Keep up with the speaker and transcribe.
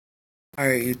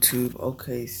Alright, YouTube.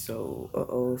 Okay,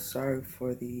 so, sorry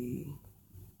for the.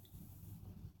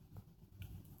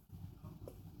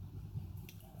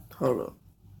 Hold up.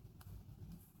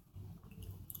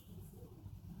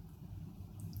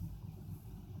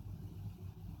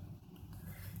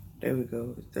 There we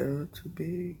go. Is that a little too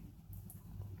big?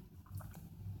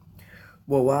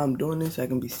 Well, while I'm doing this, I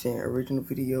can be saying original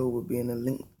video will be in the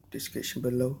link description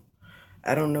below.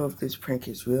 I don't know if this prank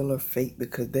is real or fake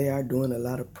because they are doing a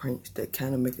lot of pranks that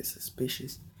kind of make it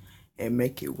suspicious and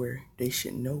make it where they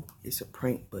should know it's a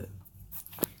prank, but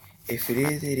if it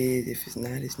is, it is. If it's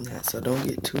not, it's not. So don't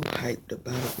get too hyped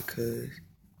about it because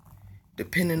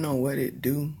depending on what it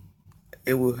do,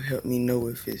 it will help me know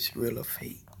if it's real or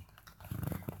fake.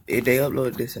 They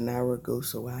uploaded this an hour ago,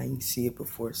 so I didn't see it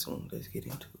before, so let's get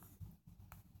into it.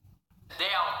 Today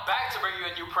I'm back to bring you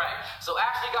a new prank. So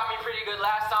Ashley got me pretty good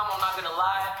last time, I'm not gonna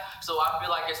lie. So I feel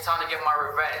like it's time to get my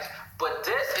revenge. But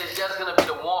this is just gonna be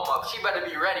the warm-up. She better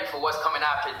be ready for what's coming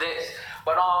after this.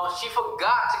 But she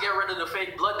forgot to get rid of the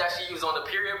fake blood that she used on the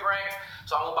period prank.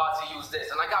 So I'm about to use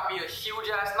this. And I got me a huge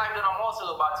ass knife that I'm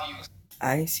also about to use.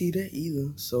 I ain't see that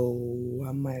either, so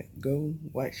I might go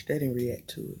watch that and react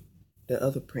to it. The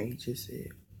other prank just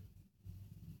said.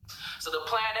 So the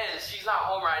plan is, she's not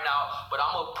home right now, but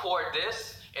I'm gonna pour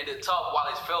this in the tub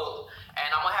while it's filled. And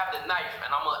I'm gonna have the knife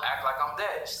and I'm gonna act like I'm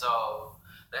dead. So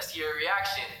let's hear your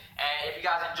reaction. And if you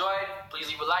guys enjoyed, please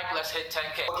leave a like. Let's hit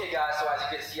 10K. Okay guys, so as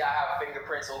you can see, I have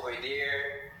fingerprints over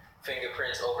there,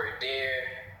 fingerprints over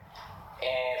there,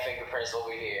 and fingerprints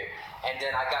over here. And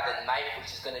then I got the knife,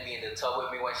 which is gonna be in the tub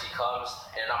with me when she comes.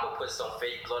 And I'm gonna put some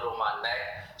fake blood on my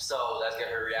neck. So let's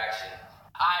get her reaction.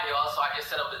 Alright y'all, so I just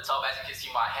set up the tub. As you can see,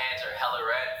 my hands are hella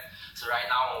red. So right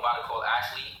now I'm about to call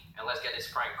Ashley, and let's get this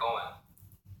prank going.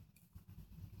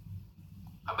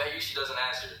 I bet you she doesn't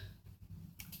answer.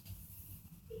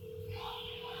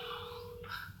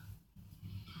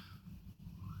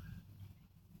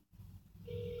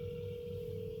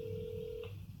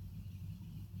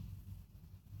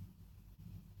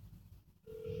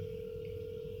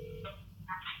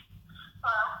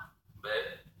 Hello?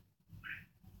 Babe,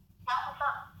 Yeah, what's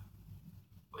up?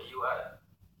 where you at?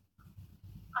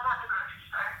 I'm at the grocery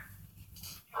store.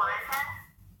 You want anything?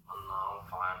 Oh, no, I'm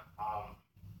fine.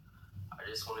 I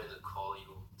just wanted to call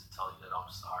you to tell you that I'm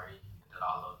sorry and that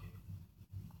I love you.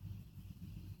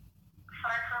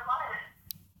 Sorry for what?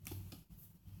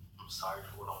 I'm sorry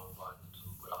for what I'm about to do,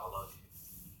 but I love you.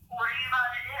 What are you about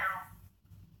to do?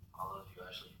 I love you,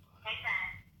 Ashley.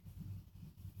 Nathan.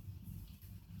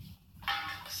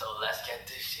 So let's get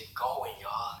this shit going,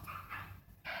 y'all.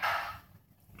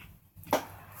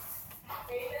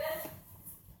 Nathan?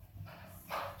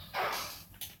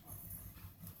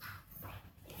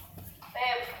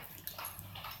 Babe.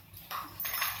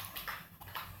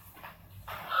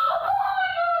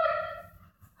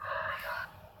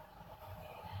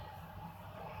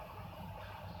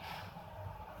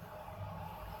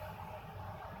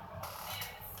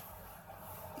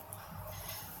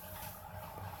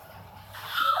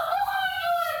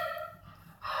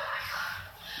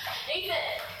 Nathan!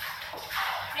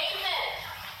 Nathan!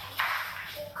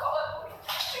 Oh God, what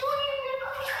are you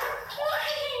doing?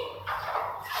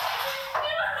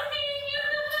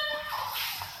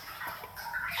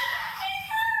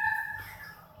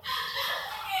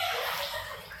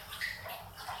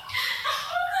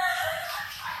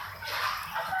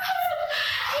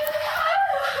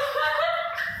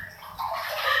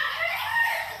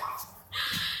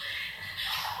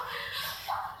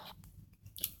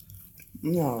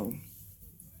 No.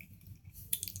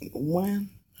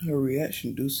 One, her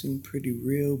reaction do seem pretty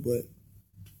real, but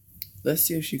let's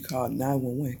see if she called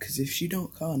 911. Because if she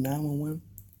don't call 911,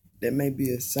 that may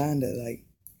be a sign that, like,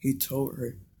 he told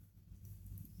her,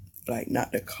 like,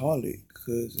 not to call it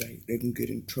because, like, they can get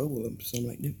in trouble or something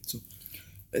like that. So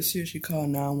let's see if she called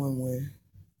 911.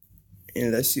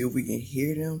 And let's see if we can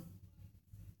hear them.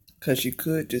 Because she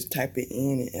could just type it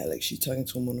in and act like she's talking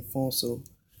to him on the phone. So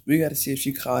we got to see if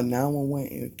she called 911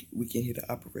 and we can hear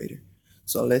the operator.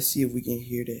 So let's see if we can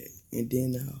hear that. And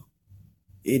then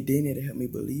it'll help me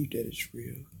believe that it's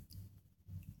real.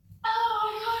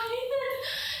 Oh my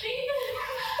God, Nathan! Nathan!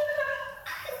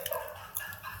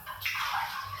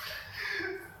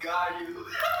 Got you.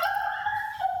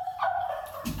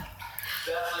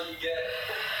 That's what you get.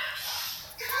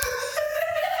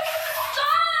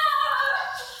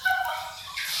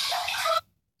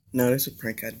 Now that's a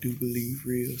prank I do believe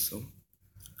real. So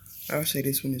I'll say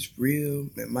this one is real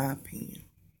in my opinion.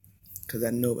 Because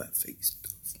I know about fake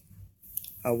stuff.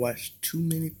 I watched too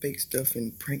many fake stuff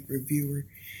in Prank Reviewer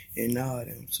and all of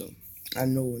them. So I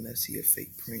know when I see a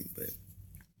fake prank, but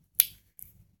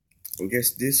I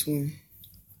guess this one,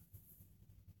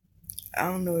 I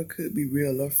don't know, it could be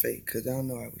real or fake, because I don't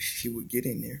know how she would get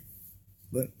in there.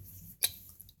 But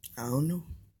I don't know.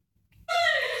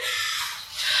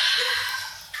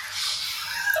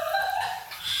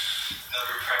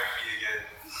 Never prank me again.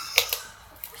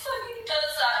 Who fucking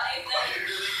does that, Nathan? Are you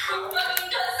really Who crying? fucking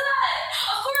does that?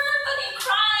 Of course I'm fucking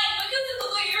crying because of the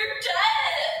way you're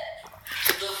dead.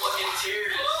 The fucking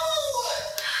tears. No.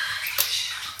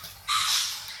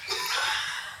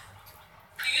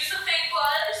 You use some fake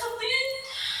blood or something?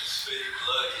 It's fake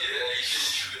blood, yeah. You should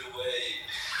have threw it away.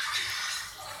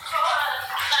 God,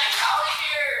 nice out of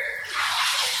here.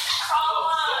 Come Stop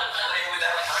on. playing with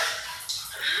that knife.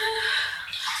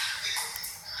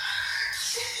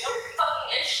 No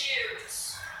fucking issues.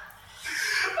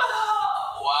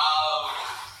 Wow.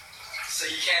 So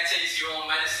you can't taste your own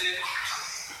medicine?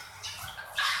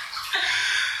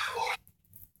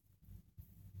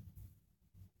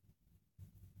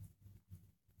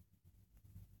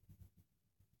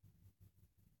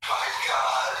 My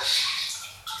gosh.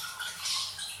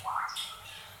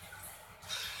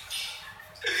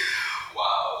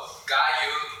 Wow. Got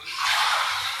you.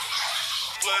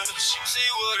 See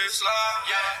what it's like.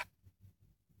 Yeah.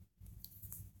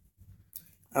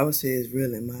 I would say it's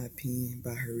real in my opinion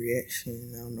by her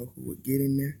reaction. I don't know who would get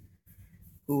in there.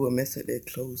 Who would mess up their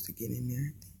clothes to get in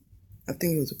there. I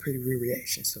think it was a pretty real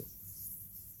reaction, so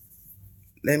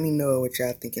let me know what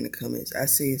y'all think in the comments. I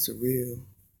say it's a real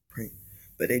prank,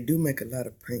 but they do make a lot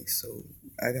of pranks, so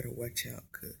I gotta watch out,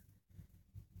 cause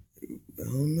I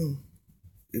don't know.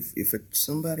 If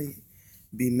somebody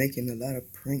be making a lot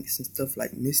of pranks and stuff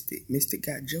like Mystic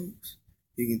got jokes,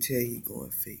 you can tell he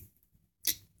going fake.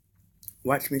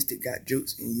 Watch Mystic got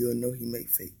jokes and you'll know he make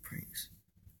fake pranks.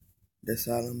 That's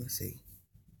all I'm gonna say.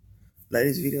 Like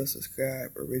this video,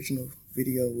 subscribe. Original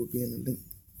video will be in the link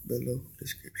below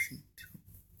description.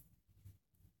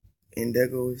 And there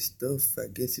go his stuff. I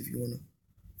guess if you wanna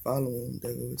follow him,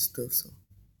 there go his stuff. So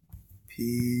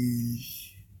peace.